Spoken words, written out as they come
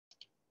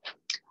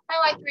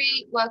Hi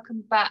Y3,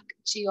 welcome back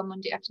to your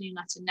Monday afternoon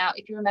lesson. Now,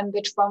 if you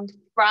remembered from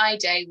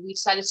Friday, we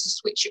decided to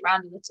switch it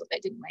around a little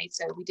bit, didn't we?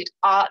 So we did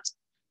art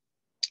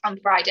on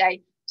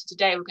Friday. So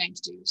today we're going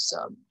to do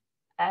some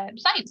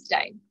science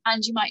today.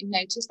 And you might have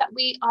noticed that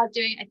we are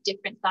doing a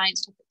different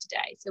science topic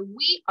today. So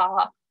we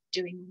are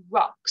doing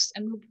rocks,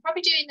 and we'll be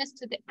probably doing this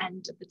to the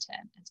end of the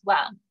term as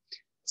well.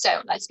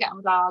 So let's get on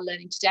with our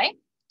learning today.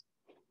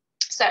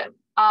 So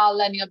our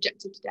learning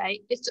objective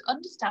today is to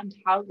understand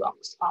how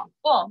rocks are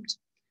formed.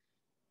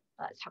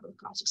 Let's have a look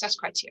at our success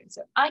criteria.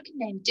 So I can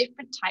name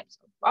different types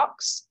of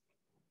rocks.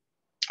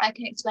 I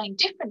can explain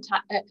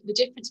the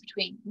difference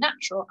between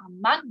natural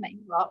and man-made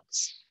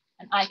rocks,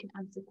 and I can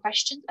answer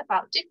questions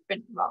about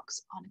different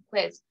rocks on a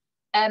quiz.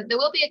 There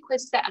will be a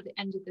quiz set at the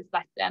end of this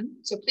lesson,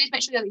 so please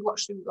make sure that you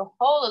watch through the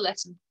whole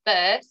lesson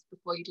first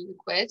before you do the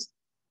quiz.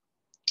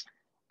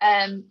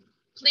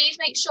 Please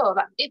make sure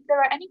that if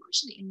there are any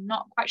questions that you're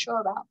not quite sure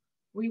about,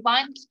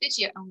 rewind this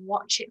video and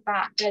watch it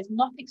back. There's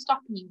nothing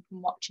stopping you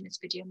from watching this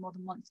video more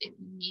than once if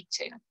you need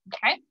to,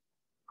 okay?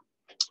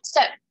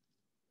 So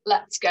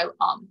let's go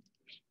on.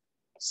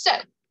 So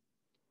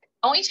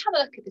I want you to have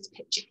a look at this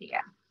picture here.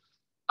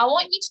 I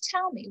want you to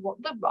tell me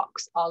what the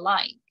rocks are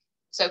like.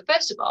 So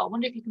first of all, I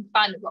wonder if you can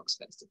find the rocks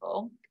first of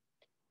all.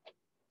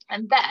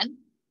 And then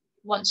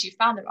once you've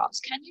found the rocks,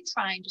 can you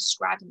try and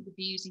describe them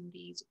using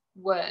these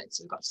words?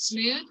 So we've got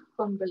smooth,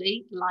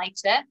 crumbly,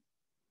 lighter,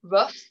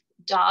 rough,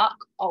 dark,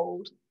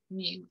 old,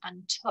 new,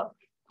 and tough.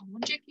 I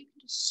wonder if you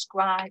can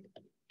describe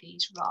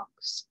these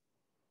rocks.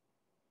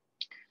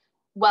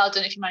 Well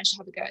done if you managed to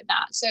have a go at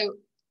that. So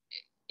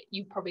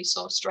you probably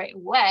saw straight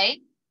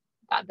away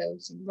that there were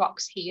some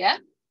rocks here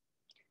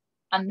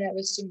and there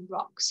were some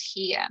rocks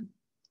here.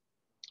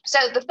 So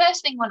the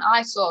first thing when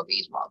I saw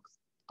these rocks,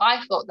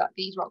 I thought that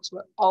these rocks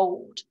were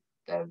old.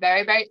 They were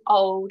very, very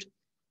old.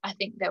 I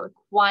think they were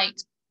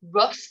quite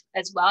rough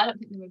as well. I don't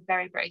think they were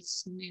very, very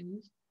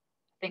smooth.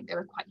 I think they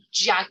were quite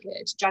jagged.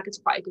 Jagged is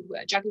quite a good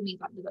word. Jagged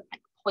means like they look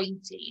like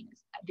pointy, and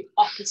it's the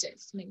opposite,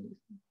 smooth.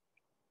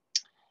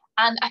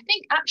 And I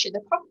think actually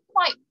they're probably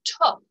quite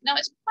tough. Now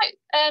it's quite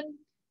an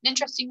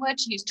interesting word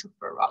to use, tough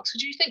for rocks,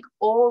 because you think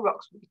all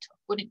rocks would be tough,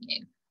 wouldn't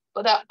you?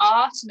 But there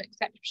are some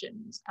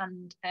exceptions,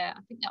 and I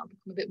think that'll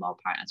become a bit more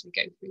apparent as we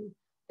go through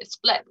this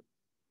flip.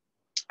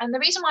 And the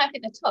reason why I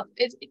think they're tough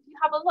is if you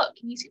have a look,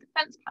 can you see the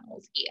fence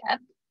panels here?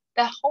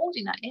 They're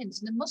holding that in,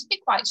 so they must be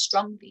quite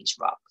strong, these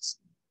rocks.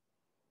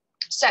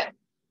 So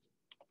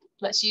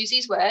let's use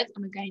these words,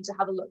 and we're going to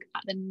have a look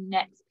at the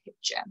next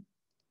picture.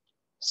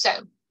 So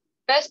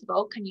first of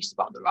all, can you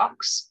spot the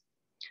rocks?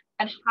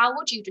 And how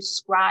would you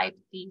describe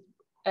these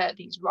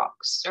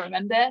rocks? So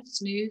remember,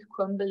 smooth,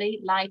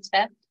 crumbly,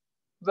 lighter,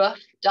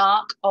 rough,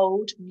 dark,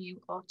 old, new,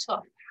 or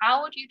tough.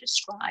 How would you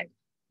describe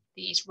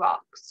these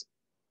rocks?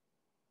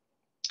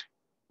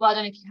 Well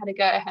done if you had a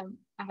go at home.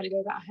 I had a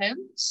go at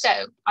home. So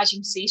as you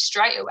can see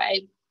straight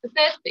away, the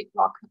first big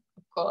rock,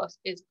 of course,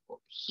 is up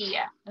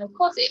here. And of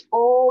course, it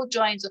all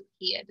joins up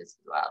here as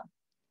well.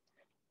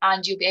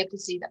 And you'll be able to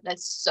see that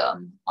there's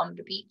some on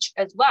the beach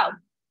as well.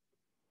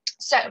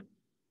 So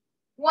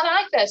when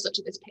I first looked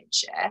at this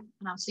picture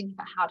and I was thinking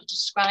about how to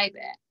describe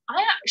it,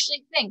 I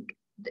actually think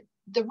that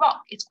the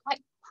rock is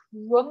quite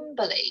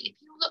crumbly. If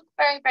you look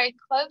very, very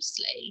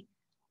closely,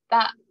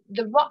 that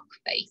the rock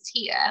face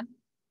here,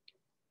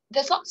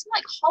 there's lots of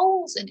like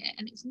holes in it,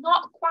 and it's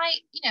not quite,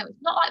 you know,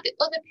 it's not like the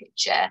other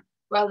picture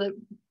where the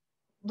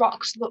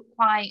rocks look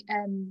quite,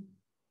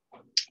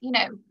 you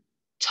know,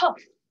 tough.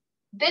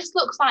 This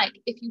looks like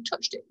if you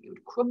touched it, it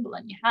would crumble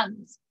in your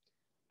hands.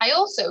 I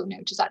also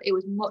noticed that it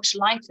was much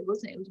lighter,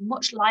 wasn't it? It was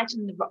much lighter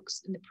than the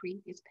rocks in the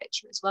previous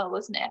picture as well,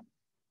 wasn't it?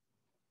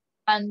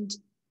 And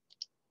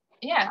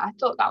yeah, I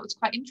thought that was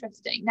quite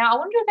interesting. Now, I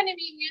wonder if any of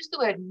you use the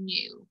word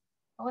new.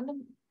 I wonder,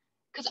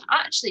 because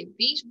actually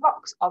these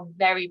rocks are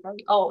very,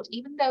 very old.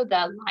 Even though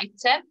they're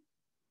lighter,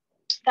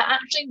 they're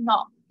actually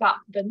not that,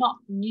 they're not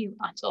new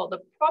at all. They're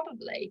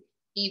probably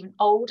even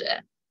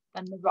older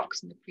than the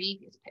rocks in the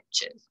previous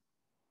pictures.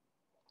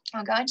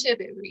 I'll go into a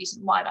bit of a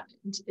reason why that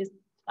is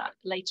that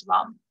later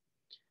on.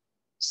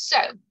 So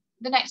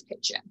the next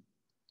picture,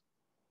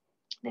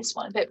 this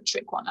one, a bit of a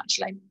trick one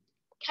actually.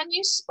 Can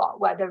you spot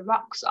where the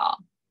rocks are?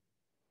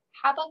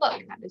 Have a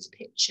look at this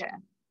picture.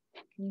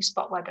 Can you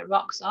spot where the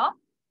rocks are?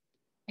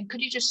 And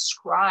could you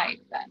describe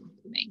them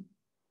for me?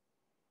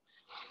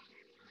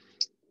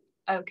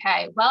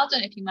 Okay, well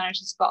done if you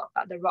managed to spot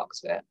that the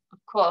rocks were, of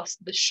course,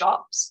 the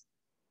shops.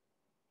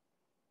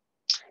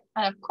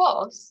 And of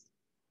course,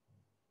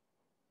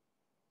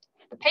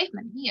 the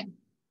pavement here.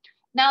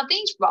 Now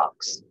these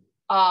rocks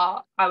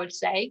are, I would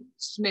say,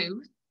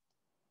 smooth.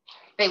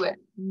 They were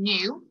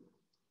new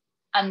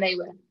and they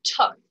were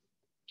tough.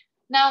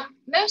 Now,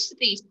 most of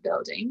these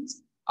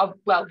buildings are,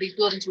 well, these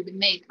buildings will be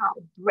made out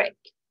of brick.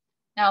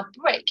 Now,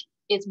 brick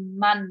is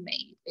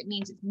man-made. It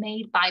means it's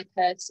made by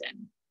a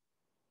person.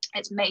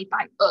 It's made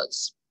by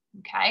us,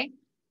 okay?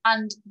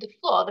 And the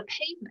floor, the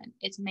pavement,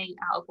 is made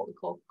out of what we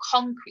call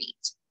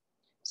concrete.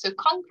 So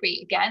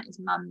concrete, again, is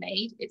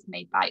man-made. It's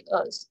made by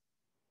us.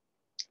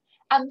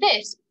 And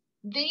this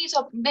these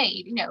are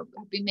made, have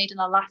been made in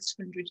the last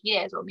 100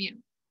 years, or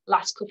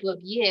last couple of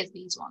years.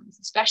 These ones,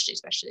 especially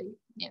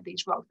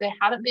these rocks, they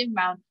haven't been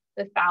around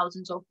for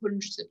thousands or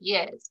hundreds of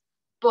years,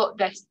 but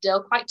they're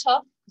still quite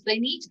tough because they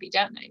need to be,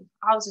 don't they?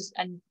 Houses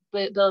and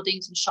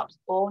buildings and shops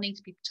all need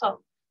to be tough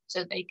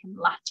so they can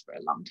last for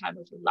a long time,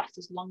 or last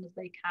as long as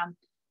they can.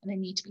 And they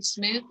need to be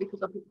smooth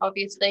because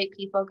obviously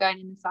people are going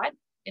inside,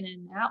 in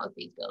and out of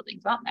these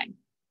buildings, aren't they?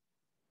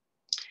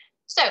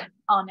 So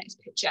our next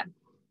picture.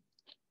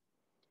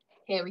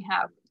 Here we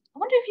have, I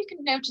wonder if you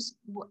can notice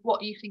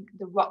what you think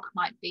the rock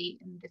might be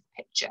in this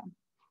picture.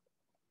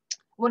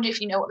 I wonder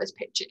if you know what this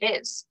picture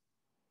is.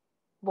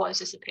 What is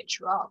this a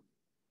picture of?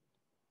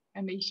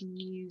 Remember, you can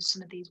use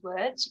some of these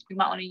words. You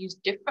might want to use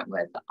different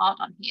words that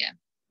aren't on here.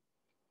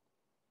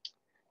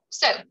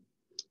 So,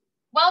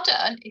 well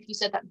done if you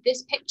said that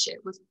this picture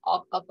was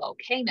of a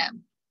volcano.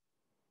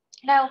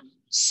 Now,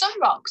 some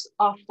rocks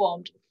are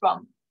formed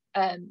from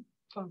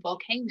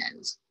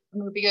volcanoes,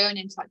 and we'll be going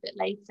into that a bit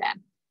later.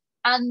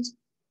 And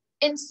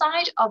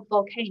inside of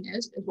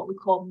volcanoes is what we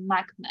call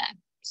magma.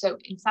 So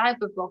inside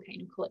of a volcano,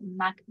 we call it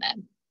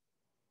magma.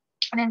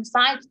 And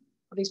inside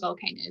of these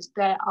volcanoes,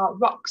 there are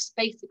rocks.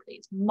 Basically,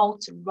 it's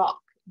molten rock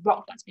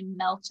that's been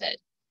melted.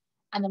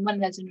 And then when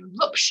there's an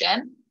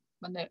eruption,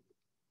 when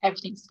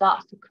everything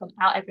starts to come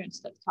out, everything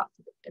starts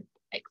to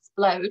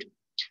explode,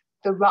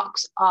 the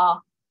rocks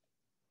are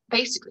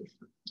basically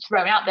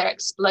thrown out. They're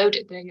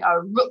exploded. They are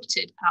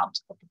erupted out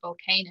of the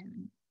volcano.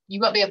 You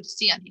won't be able to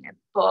see on here,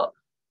 but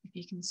if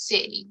you can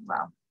see,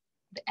 well,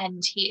 the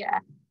end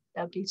here,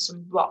 there'll be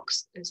some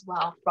rocks as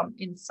well from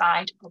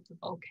inside of the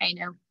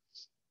volcano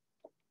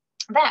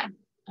there.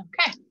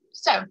 Okay,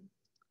 so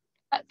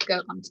let's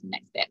go on to the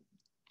next bit.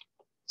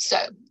 So,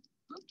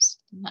 oops,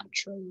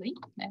 naturally,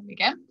 there we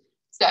go.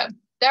 So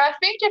there are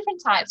 3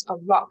 different types of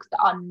rocks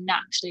that are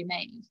naturally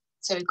made.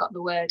 So we've got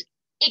the word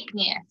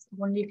igneous. I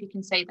wonder if you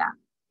can say that,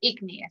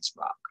 igneous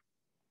rock.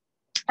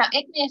 Now,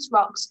 igneous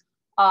rocks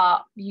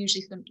are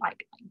usually something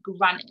like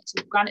granite.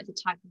 So granite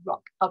is a type of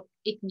rock, of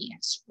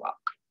igneous rock.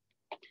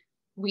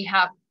 We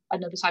have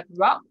another type of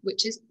rock,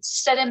 which is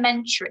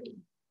sedimentary.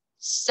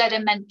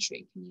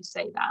 Sedimentary, can you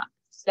say that?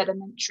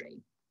 Sedimentary.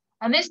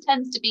 And this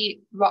tends to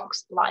be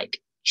rocks like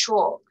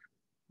chalk,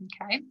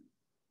 okay?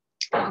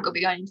 We'll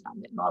be going into that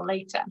a bit more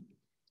later.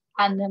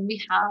 And then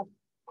we have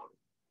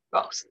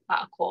rocks that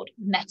are called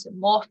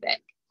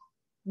metamorphic.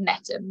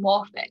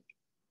 Metamorphic.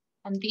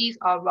 And these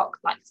are rocks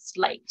like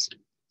slate.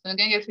 So I'm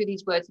going to go through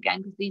these words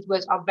again because these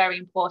words are very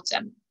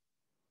important.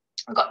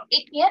 We've got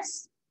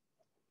igneous,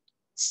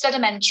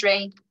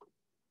 sedimentary,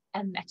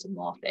 and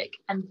metamorphic.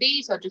 And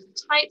these are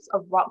just types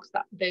of rocks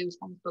that those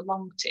ones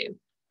belong to.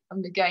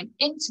 And we're going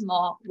into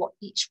more what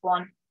each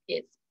one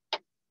is.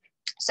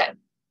 So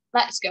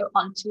let's go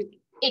on to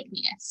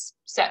igneous.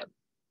 So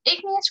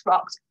igneous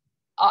rocks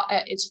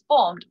is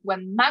formed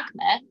when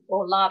magma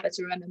or lava,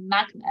 so remember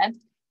magma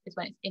is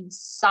when it's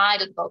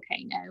inside of the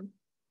volcano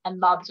and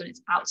lava is when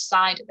it's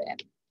outside of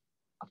it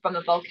from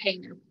the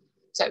volcano.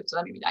 So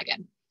let me read that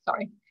again,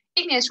 sorry.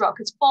 Igneous rock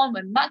is formed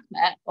when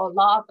magma or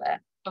lava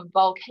from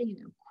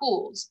volcano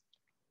cools.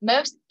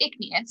 Most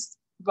igneous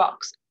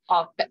rocks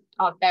are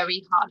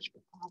very hard,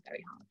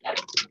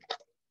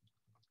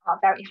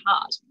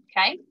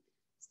 okay?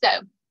 So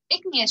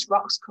igneous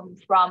rocks come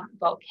from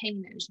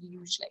volcanoes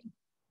usually,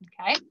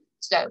 okay?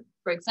 So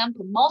for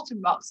example,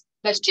 molten rocks,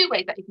 there's 2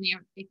 ways that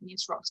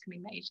igneous rocks can be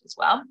made as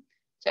well.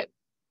 So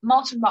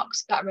molten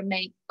rocks that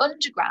remain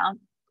underground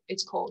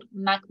is called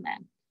magma.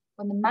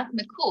 When the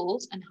magma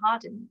cools and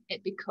hardens,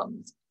 it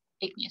becomes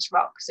igneous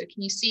rock. So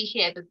can you see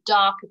here the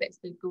darker bits,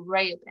 the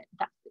grey bit,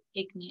 that's the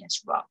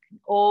igneous rock. And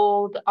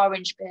all the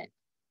orange bit,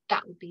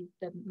 that would be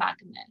the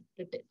magma,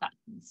 the bit that's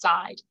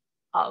inside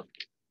of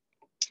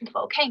the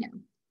volcano.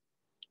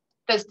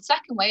 There's the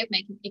second way of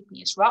making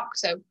igneous rock.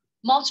 So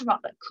molten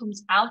rock that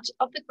comes out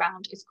of the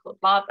ground is called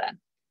lava.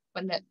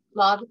 When the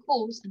lava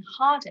cools and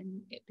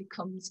hardens, it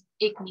becomes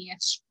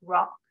igneous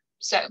rock.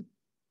 So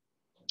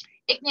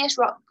igneous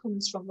rock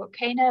comes from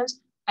volcanoes,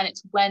 and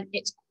it's when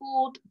it's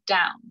cooled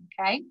down,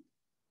 okay?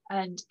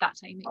 And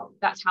that's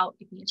how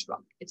igneous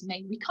rock is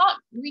made.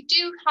 We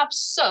do have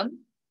some,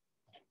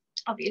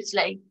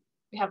 obviously,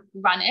 we have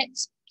granite,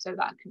 so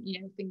that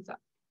can, things that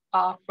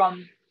are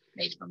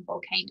made from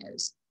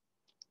volcanoes.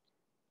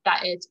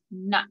 That is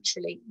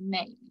naturally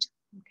made,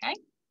 okay?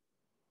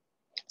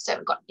 So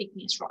we've got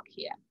igneous rock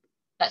here.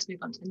 Let's move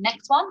on to the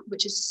next one,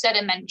 which is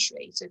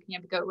sedimentary. So can you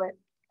ever go with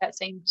that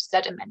same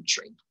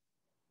sedimentary?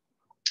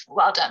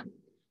 Well done.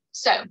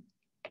 So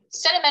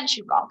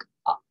sedimentary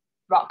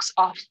rocks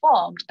are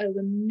formed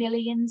over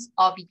millions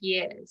of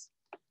years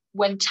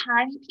when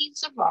tiny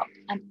pieces of rock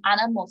and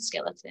animal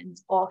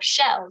skeletons or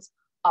shells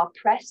are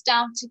pressed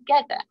down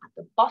together at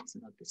the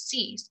bottom of the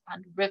seas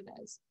and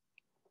rivers.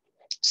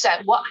 So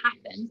what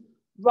happened?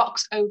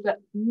 Rocks over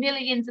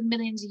millions and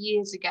millions of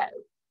years ago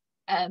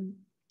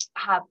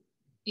have,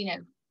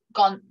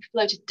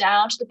 floated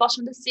down to the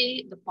bottom of the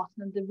sea, the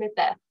bottom of the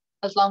river,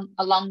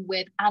 along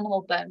with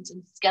animal bones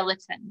and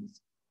skeletons.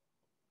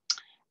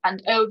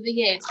 And over the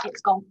years,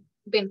 it's gone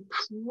been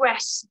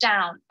pressed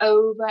down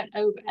over and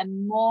over,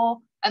 and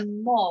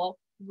more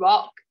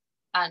rock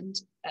and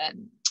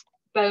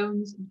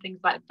bones and things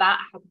like that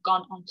have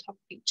gone on top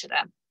of each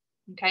other.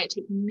 Okay, it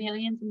takes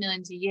millions and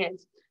millions of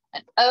years,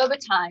 and over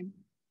time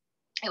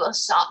it will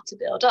start to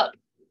build up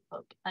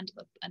and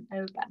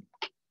over.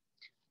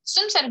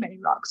 Some sedimentary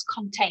rocks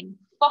contain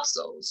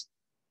fossils.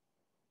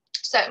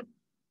 So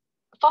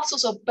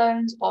fossils are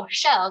bones or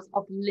shells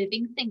of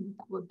living things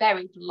that were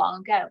buried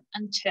long ago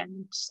and turned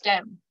into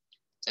stone.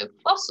 So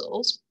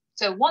fossils,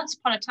 so once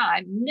upon a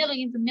time,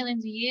 millions and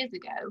millions of years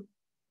ago,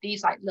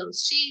 these like little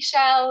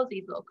seashells,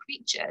 these little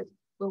creatures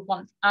were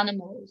once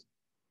animals.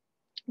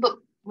 But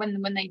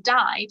when they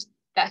died,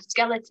 their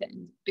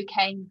skeletons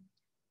became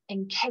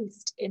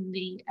encased in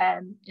the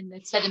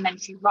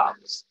sedimentary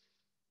rocks,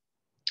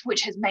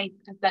 which has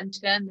then turned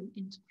them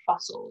into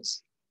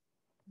fossils.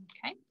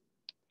 Okay,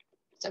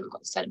 so we've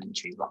got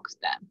sedimentary rocks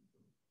there.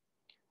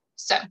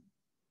 So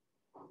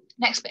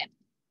next bit,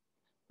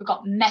 we've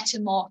got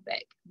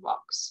metamorphic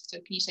rocks. So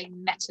can you say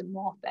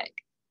metamorphic?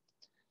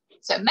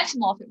 So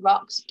metamorphic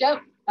rocks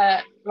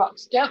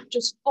don't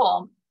just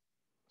form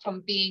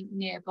from being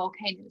near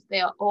volcanoes. They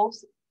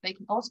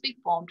can also be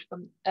formed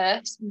from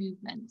Earth's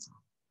movement,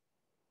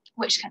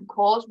 which can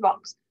cause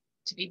rocks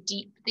to be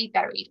deeply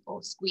buried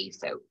or squeezed.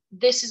 So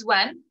this is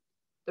when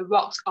the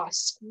rocks are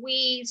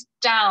squeezed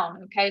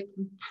down, okay,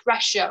 from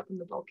pressure from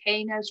the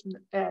volcanoes, from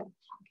the Earth,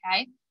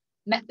 okay.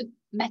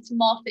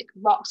 Metamorphic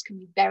rocks can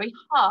be very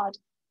hard,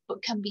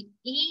 but can be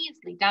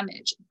easily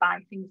damaged by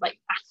things like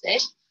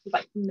acid,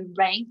 like from the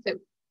rain. So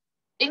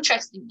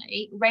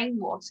interestingly,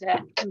 rainwater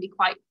can be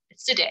quite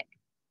acidic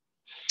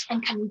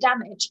and can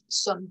damage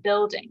some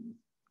buildings,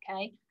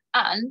 okay,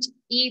 and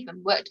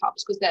even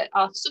worktops, because there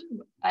are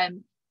some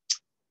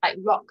like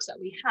rocks that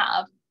we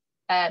have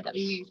that we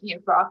use, you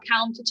know, for our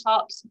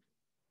countertops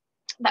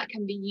that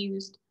can be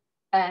used,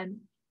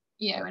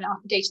 you know, in our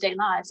day-to-day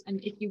lives. And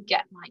if you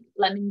get like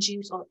lemon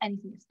juice or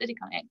anything acidic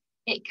on it,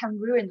 it can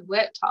ruin the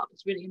worktop.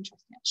 It's really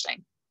interesting,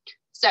 actually.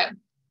 So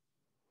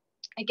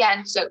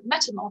again, so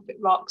metamorphic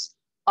rocks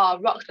are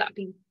rocks that have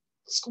been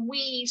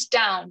squeezed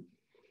down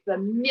for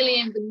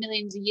millions and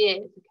millions of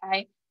years,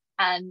 okay,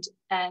 and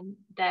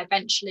they're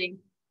eventually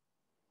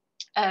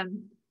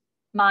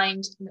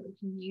mined, and that we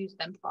can use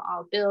them for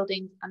our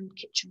buildings and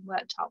kitchen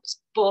worktops,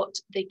 but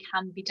they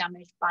can be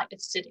damaged by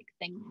acidic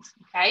things,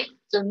 okay.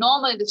 So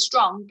normally they're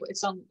strong, but as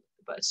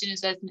soon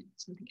as there's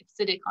something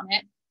acidic on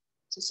it,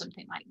 so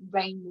something like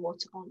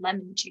rainwater or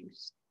lemon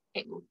juice,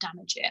 it will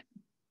damage it.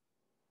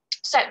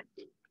 So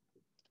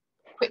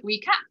quick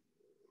recap.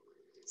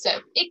 So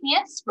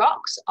igneous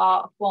rocks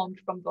are formed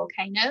from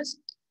volcanoes.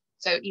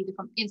 So either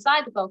from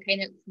inside the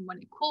volcano from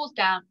when it cools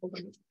down, or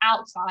when it's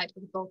outside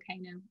of the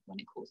volcano when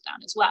it cools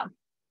down as well.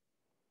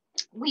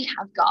 We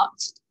have got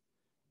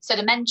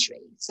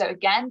sedimentary. So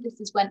again, this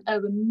is when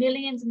over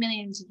millions and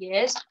millions of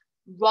years,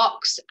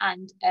 rocks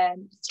and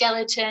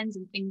skeletons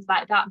and things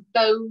like that,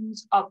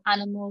 bones of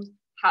animals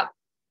have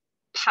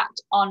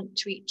packed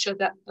onto each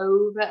other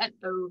over and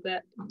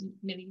over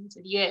millions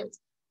of years.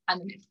 And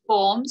then it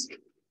forms,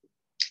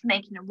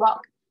 making a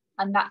rock.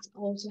 And that's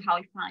also how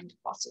we find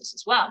fossils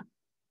as well.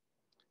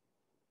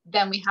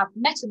 Then we have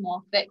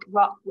metamorphic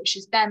rock, which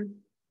is then,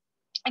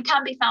 and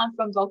can be found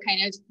from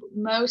volcanoes, but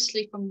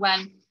mostly from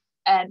when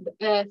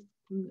the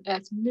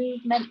Earth's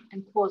movement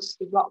and causes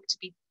the rock to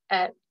be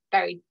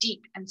very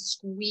deep and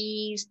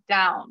squeezed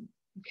down,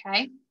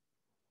 okay?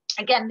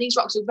 Again, these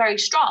rocks are very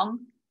strong.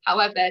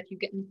 However, if you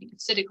get anything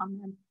acidic on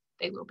them,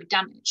 they will be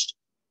damaged.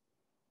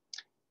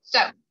 So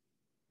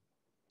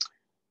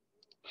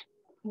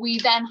we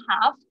then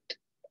have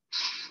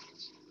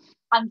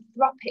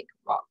anthropic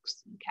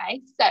rocks,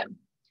 okay? So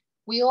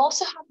we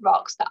also have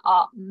rocks that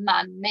are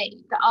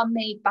man-made, that are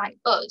made by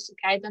us,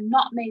 okay? They're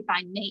not made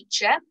by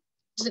nature.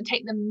 It doesn't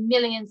take them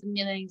millions and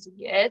millions of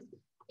years.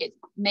 It's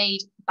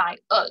made by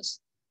us.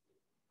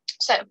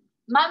 So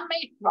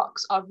man-made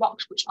rocks are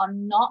rocks which are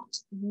not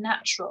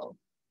natural,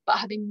 but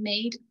have been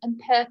made on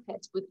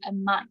purpose with a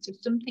mind, so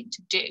something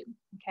to do,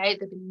 okay?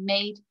 They've been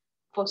made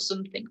for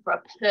something, for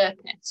a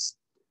purpose.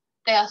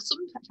 They are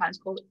sometimes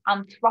called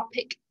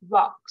anthropic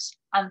rocks.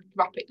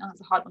 Anthropic,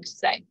 that's a hard one to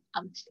say,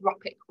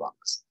 anthropic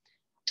rocks.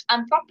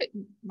 Anthropic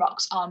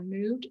rocks are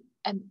moved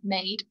and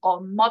made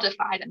or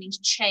modified, that means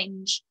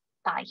changed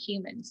by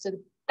humans. So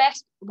the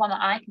best one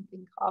that I can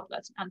think of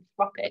that's an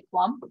anthropic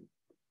one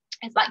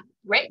is like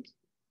brick.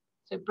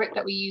 So brick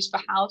that we use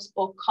for house,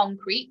 or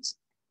concrete.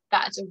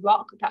 That is a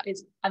rock that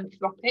is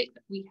anthropic,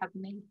 that we have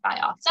made by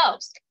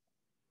ourselves.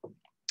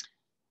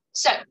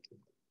 So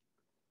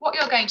what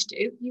you're going to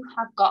do, you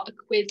have got a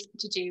quiz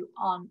to do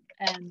on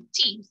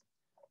Teams.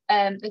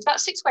 There's about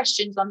 6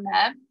 questions on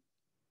there.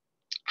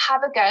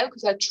 Have a go,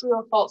 because they're true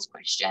or false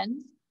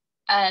questions.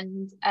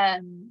 And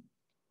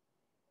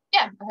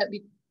yeah, I hope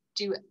you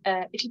do.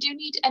 If you do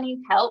need any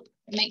help,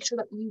 make sure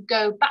that you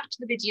go back to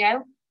the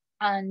video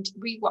and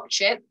rewatch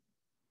it,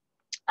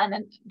 and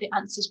then the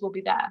answers will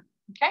be there.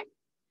 Okay,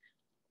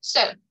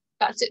 so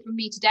that's it from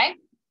me today.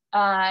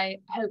 I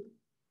hope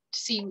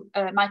see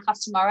my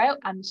class tomorrow,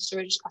 and the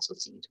storage class will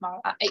see you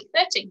tomorrow at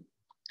 8:30.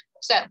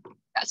 So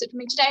that's it for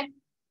me today.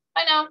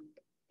 Bye now.